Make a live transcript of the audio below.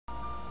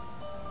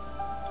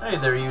Hey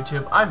there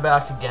YouTube, I'm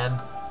back again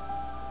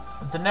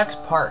with the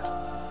next part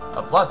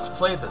of Let's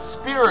Play the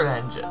Spirit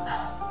Engine.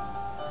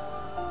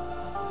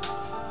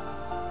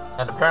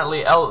 And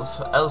apparently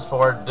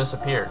Elsford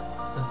disappeared.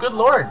 Says, good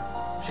lord,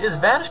 she has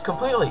vanished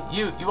completely.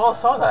 You all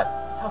saw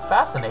that. How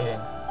fascinating.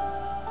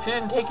 She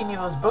didn't take any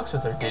of those books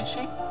with her, did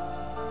she?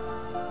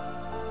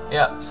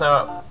 Yeah,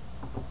 so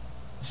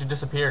she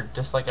disappeared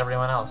just like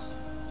everyone else.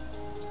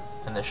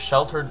 In the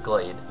sheltered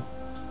glade.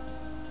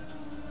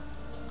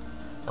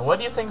 And what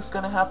do you think is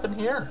going to happen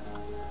here?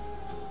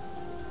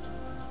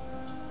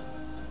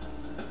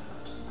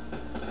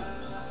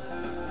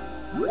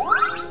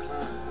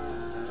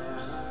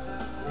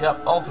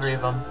 Yep, all three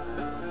of them.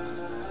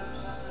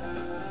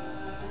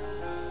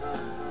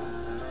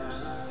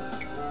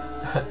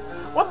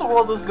 What in the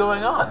world is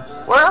going on?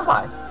 Where am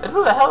I? And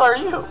who the hell are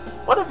you?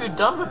 What have you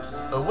done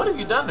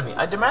to me?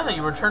 I demand that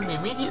you return to me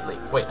immediately.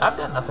 Wait, I've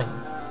done nothing.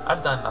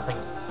 I've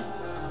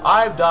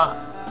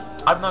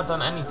not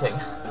done anything.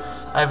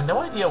 I have no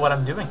idea what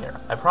I'm doing here,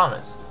 I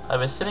promise. I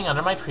was sitting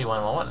under my tree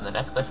one moment, and the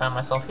next I found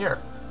myself here.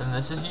 And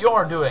this is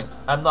your doing!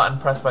 I'm not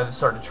impressed by this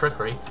sort of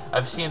trickery.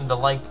 I've seen the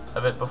like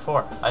of it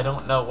before. I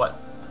don't know what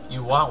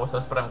you want with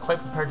us, but I'm quite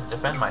prepared to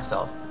defend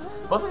myself.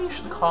 Both of you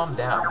should calm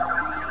down.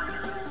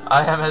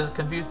 I am as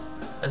confused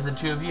as the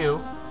two of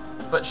you,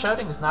 but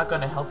shouting is not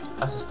going to help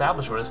us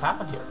establish what has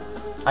happened here.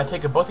 I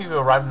take it both of you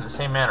arrived in the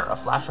same manner, a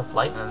flash of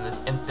light and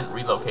this instant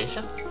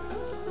relocation?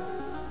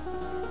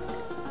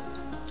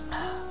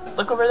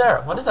 Look over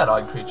there. What is that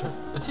odd creature?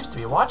 It seems to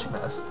be watching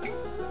us.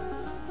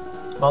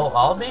 Well,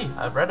 I'll be.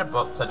 I've read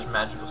about such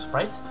magical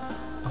sprites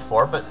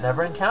before, but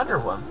never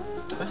encountered one.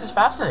 This is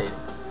fascinating.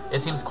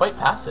 It seems quite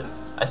passive.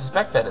 I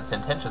suspect that its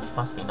intentions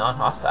must be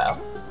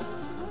non-hostile.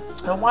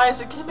 And why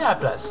has it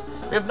kidnapped us?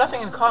 We have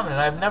nothing in common,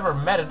 and I have never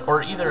met it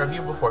or either of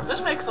you before.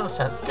 This makes no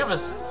sense. Give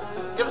us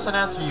an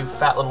answer, you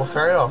fat little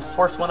fairy, or I'll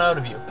force one out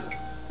of you.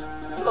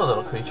 Hello,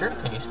 little creature.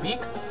 Can you speak?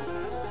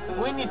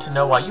 We need to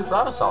know why you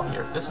brought us all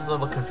here. This is a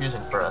little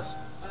confusing for us.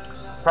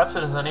 Perhaps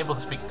it is unable to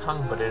speak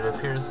tongue, but it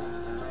appears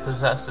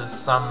possesses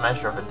some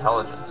measure of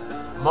intelligence.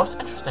 A most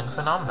interesting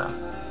phenomena.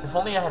 If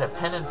only I had a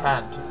pen and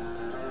pad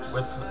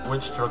with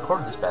which to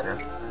record this better.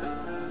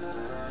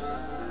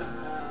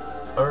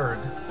 Erg.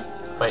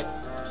 Wait,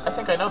 I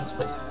think I know this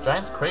place.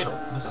 Giant's Cradle.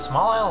 This is a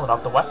small island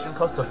off the western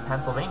coast of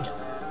Pennsylvania.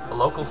 The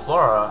local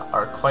flora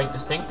are quite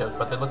distinctive,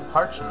 but they look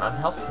parched and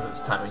unhealthy for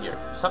this time of year.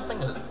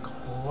 Something is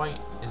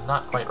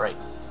not quite right.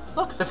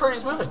 Look, the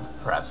fairy's moving.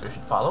 Perhaps we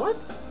should follow it?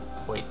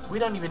 Wait, we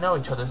don't even know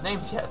each other's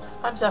names yet.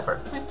 I'm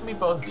Zephyr. Pleased to meet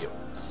both of you.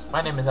 My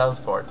name is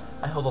Elsford.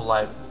 I hold a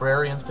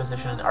librarian's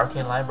position in the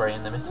Arcane Library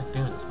in the Mystic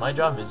Dunes. My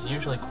job is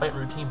usually quite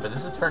routine, but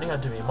this is turning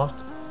out to be a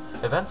most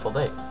eventful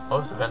day.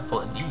 Most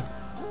eventful indeed.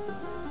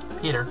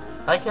 Peter,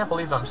 I can't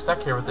believe I'm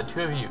stuck here with the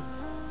two of you.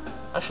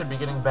 I should be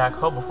getting back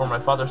home before my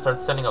father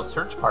starts sending out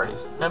search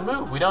parties. Now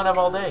move, we don't have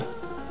all day.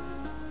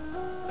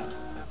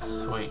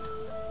 Sweet.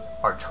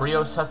 Our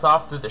trio sets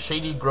off through the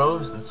shady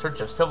groves in search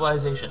of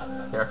civilization.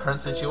 Their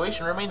current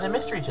situation remains a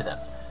mystery to them.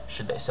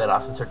 Should they set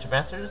off in search of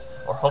answers,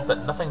 or hope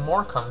that nothing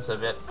more comes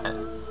of it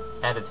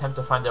and attempt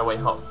to find their way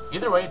home?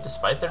 Either way,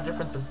 despite their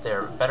differences, they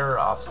are better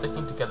off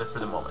sticking together for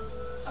the moment.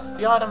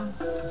 The autumn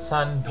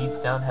sun beats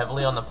down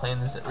heavily on the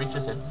plains as it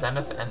reaches its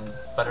zenith, and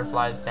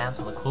butterflies dance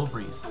on the cool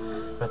breeze.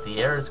 But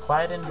the air is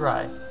quiet and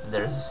dry, and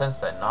there is a sense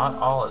that not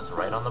all is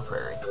right on the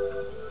prairie.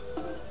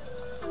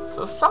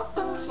 So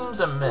something seems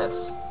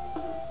amiss.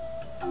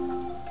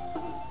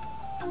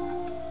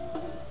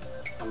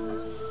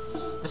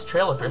 This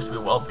trail appears to be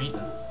well beaten.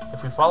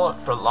 If we follow it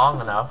for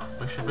long enough,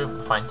 we should be able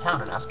to find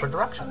town and ask for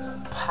directions.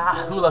 Pah!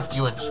 Who left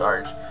you in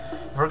charge?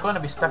 If we're going to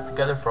be stuck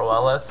together for a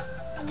while, let's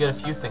get a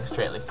few things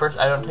straightly. First,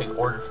 I don't take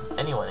orders from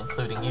anyone,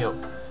 including you.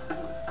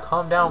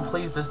 Calm down,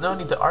 please. There's no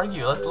need to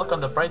argue. Let's look on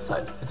the bright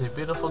side. It's a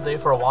beautiful day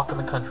for a walk in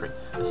the country.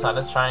 The sun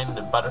is shining,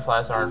 the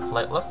butterflies are in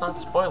flight. Let's not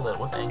spoil it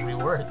with angry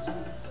words.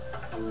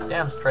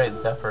 Damn straight,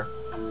 Zephyr.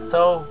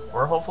 So,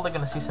 we're hopefully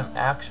going to see some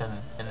action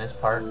in this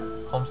part.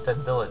 Homestead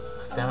Village.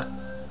 Damn it.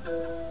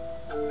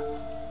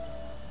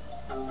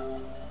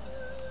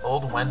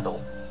 Old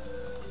Wendell.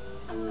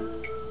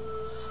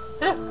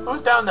 Hey,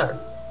 who's down there?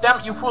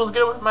 Damn it, you fools,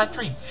 get away from my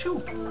tree. Shoo!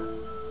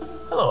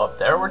 Hello up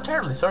there. We're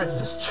terribly sorry to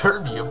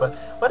disturb you, but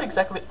what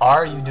exactly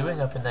are you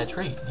doing up in that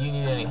tree? Do you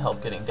need any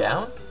help getting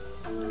down?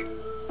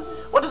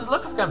 What does it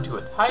look like I'm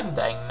doing? Hiding,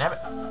 dang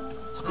nabbit.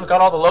 Something's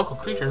got all the local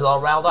creatures all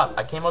riled up.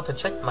 I came out to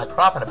check my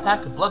crop and a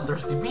pack of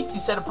bloodthirsty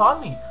beasties set upon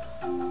me.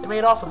 They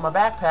made off with my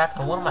backpack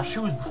and one of my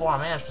shoes before I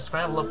managed to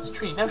scramble up this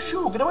tree. Now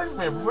shoo, get away from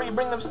here before you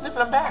bring them sniffing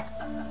them back.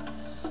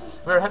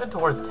 We're headed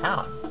towards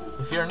town.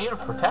 If you're in need of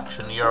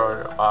protection,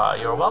 you're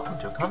welcome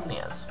to accompany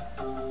us.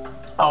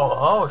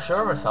 Oh,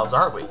 sure of ourselves,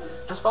 aren't we?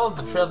 Just follow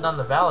the trail down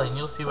the valley and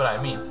you'll see what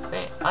I mean.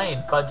 I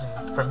ain't budging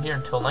from here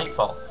until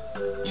nightfall.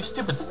 You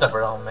stupid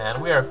stubborn old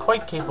man, we are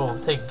quite capable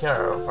of taking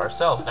care of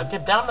ourselves. Now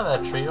get down to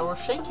that tree or we'll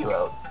shake you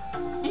out.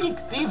 Eek,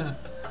 thieves,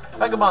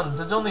 vagabonds,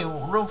 there's only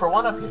room for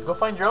one up here. Go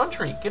find your own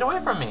tree. Get away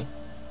from me.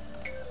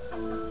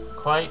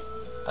 Quite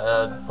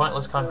a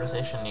pointless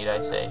conversation, need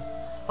I say.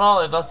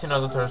 Well, it lets you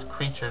know that there's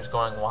creatures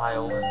going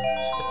wild and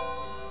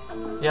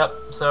shit. Yep,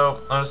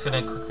 so I'm just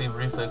gonna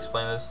briefly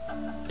explain this.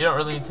 You don't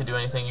really need to do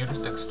anything, you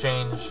just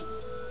exchange...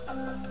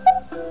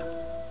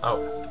 Oh,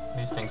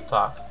 these things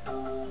talk.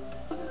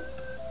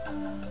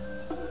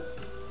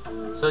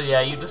 So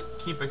yeah, you just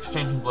keep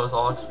exchanging blows.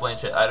 I'll explain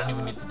shit. I don't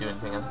even need to do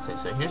anything, as I say.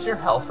 So here's your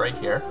health right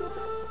here.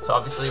 So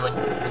obviously when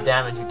the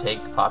damage you take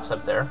pops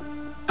up there.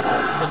 You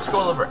can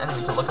scroll over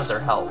enemies to look at their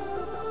health.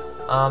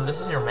 This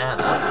is your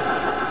mana.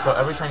 So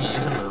every time you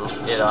use a move,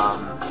 it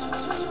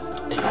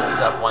uses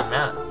up 1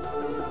 mana.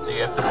 So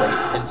you have to wait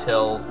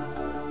until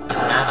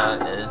your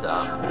mana is,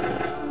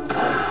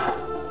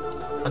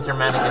 once your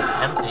mana gets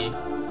empty,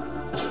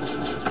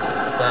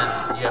 then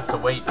you have to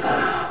wait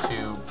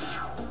to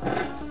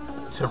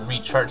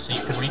recharge. So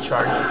you can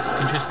recharge, you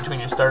can choose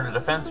between your starter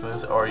defense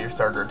moves or your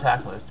starter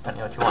attack moves,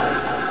 depending on what you want.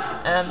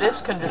 And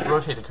this can just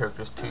rotate the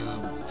characters to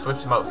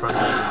switch them out from being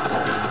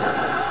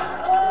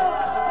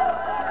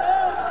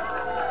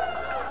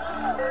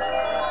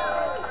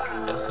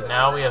so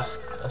now we have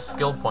a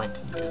skill point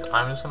to use.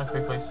 I'm just going to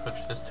quickly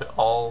switch this to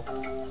all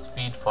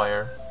speed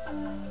fire.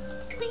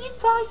 Speed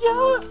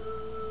fire!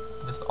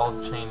 Just all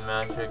chain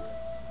magic.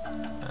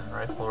 And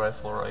rifle.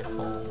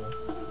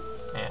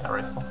 Yeah,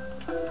 rifle.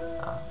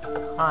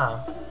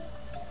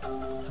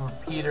 So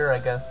repeater, I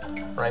guess.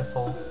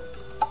 Rifle.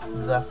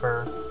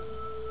 Zephyr.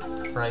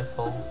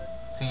 Rifle.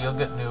 So you'll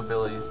get new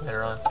abilities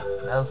later on.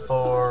 And as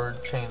for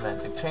chain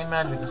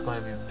magic is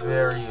going to be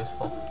very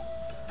useful.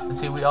 And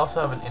see, we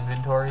also have an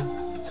inventory,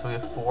 so we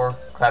have 4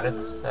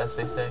 credits, as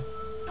they say.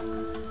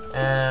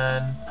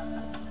 And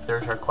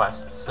there's our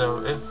quest. So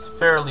it's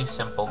fairly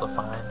simple to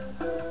find.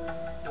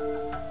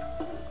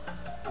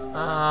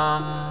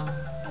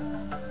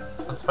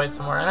 Let's fight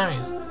some more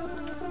enemies.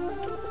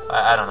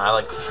 I don't know, I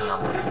like pushing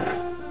on those.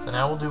 So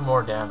now we'll do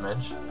more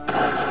damage.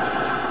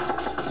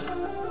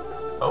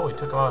 Oh, we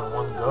took them out in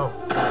one go.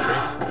 That's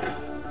crazy.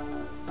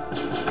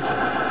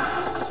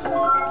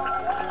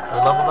 We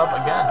leveled up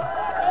again.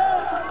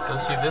 So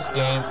see, this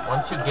game,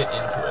 once you get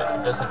into it,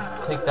 it doesn't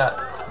take that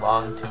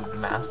long to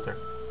master.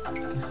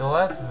 Okay, so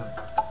let's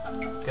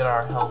get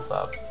our health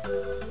up.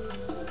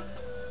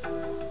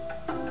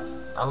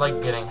 I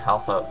like getting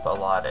health up a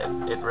lot,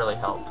 it really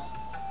helps.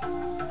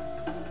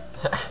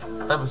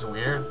 That was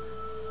weird.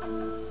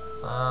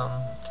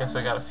 Okay, so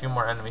we got a few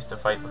more enemies to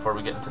fight before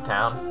we get into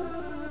town.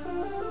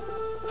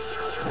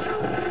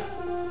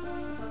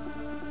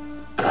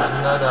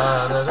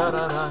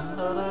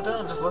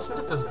 Just listen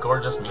to this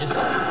gorgeous music.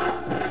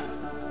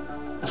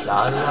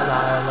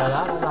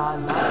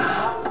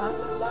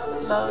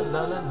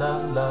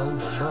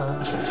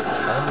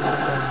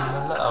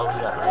 Oh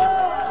yeah, right.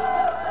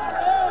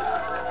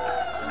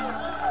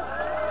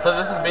 So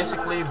this is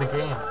basically the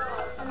game.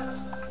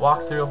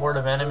 Walk through a horde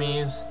of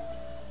enemies,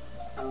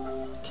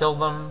 kill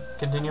them,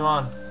 continue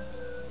on.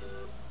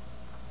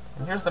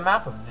 And here's the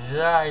map of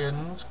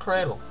Giant's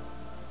Cradle.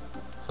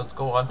 So let's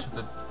go on to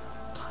the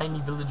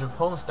tiny village of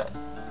Homestead.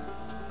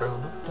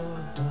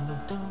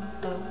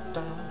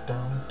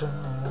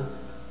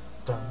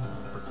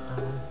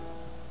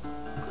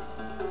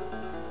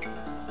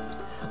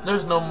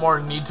 There's no more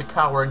need to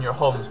cower in your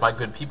homes, my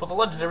good people. The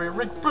legendary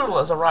Rick Brutal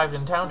has arrived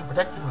in town to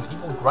protect you from the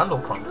evil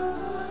Grundlecrunk.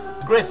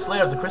 The great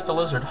slayer of the crystal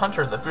lizard,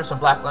 hunter of the fearsome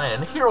black lion,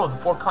 and a hero of the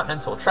 4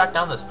 continents will track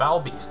down this foul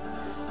beast.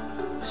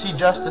 See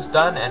justice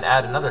done and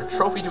add another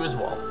trophy to his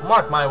wall.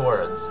 Mark my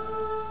words.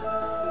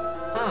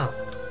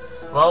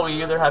 Well,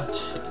 we either have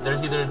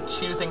there's either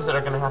 2 things that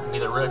are going to happen.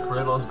 Either Rick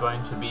Riddle is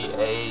going to be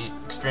a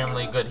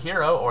extremely good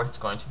hero, or it's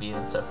going to be an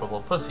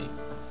insufferable pussy.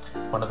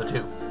 One of the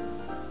 2.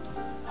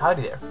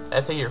 Howdy there. I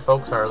say your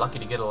folks are lucky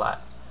to get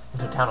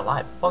into town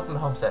alive. Welcome to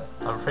Homestead.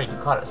 I'm afraid you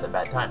caught us at a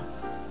bad time.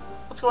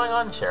 What's going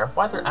on, Sheriff?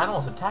 Why are there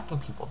animals attacking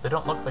people? They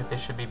don't look like they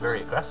should be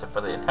very aggressive,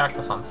 but they attacked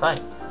us on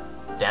sight.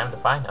 Damned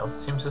if I know.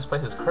 Seems this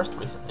place is cursed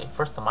recently.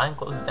 First the mine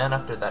closed down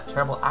after that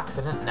terrible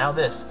accident, now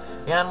this.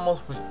 The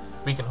animals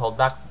we can hold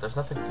back, but there's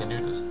nothing we can do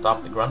to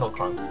stop the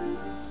Grundlecrunk.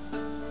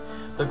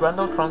 The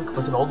Grundlecrunk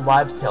was an old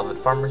wives' tale that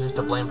farmers used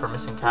to blame for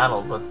missing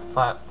cattle, but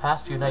the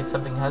past few nights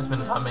something has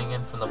been coming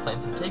in from the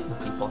plains and taking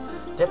people.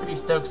 Deputy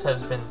Stokes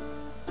has seen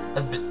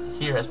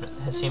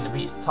the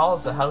beast. Tall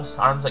as a house,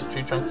 arms like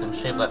tree trunks, and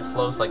shaped that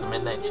flows like a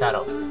midnight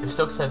shadow. If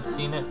Stokes had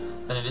seen it,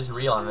 then it is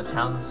real, and the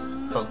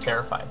townsfolk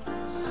terrified.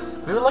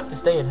 We would like to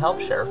stay and help,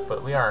 Sheriff,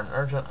 but we are an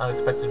urgent,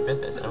 unexpected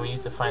business, and we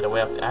need to find a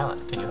way up the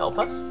island. Can you help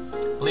us?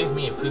 Believe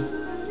me, if we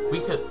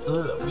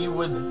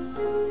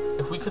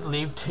could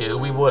leave too,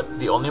 we would.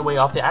 The only way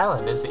off the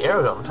island is the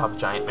aerodrome atop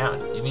Giant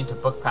Mountain. You need to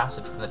book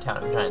passage from the town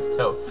of Giant's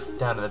Toe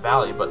down to the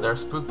valley, but they're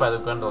spooked by the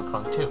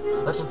Grundlecrunk too.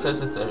 Legend says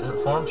it's a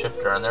form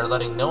shifter, and they're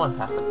letting no one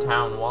pass the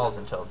town walls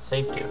until it's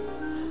safe to.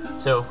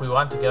 So if we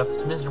want to get off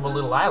this miserable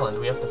little island,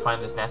 we have to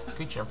find this nasty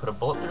creature and put a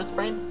bullet through its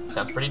brain?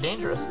 Sounds pretty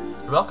dangerous.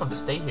 You're welcome to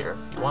stay here if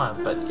you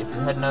want, but if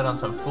you're heading out on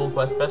some fool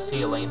quest, best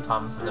see Elaine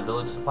Thomas and the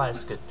village suppliers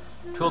to get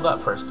tooled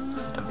up first,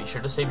 and be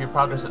sure to save your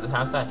progress at the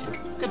town statue.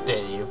 Good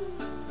day to you.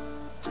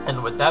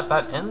 And with that,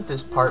 that ends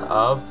this part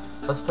of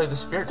Let's Play the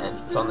Spirit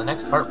Engine. So on the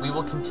next part, we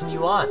will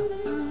continue on.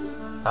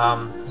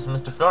 This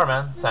is Mr.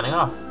 Floorman, signing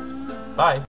off. Bye.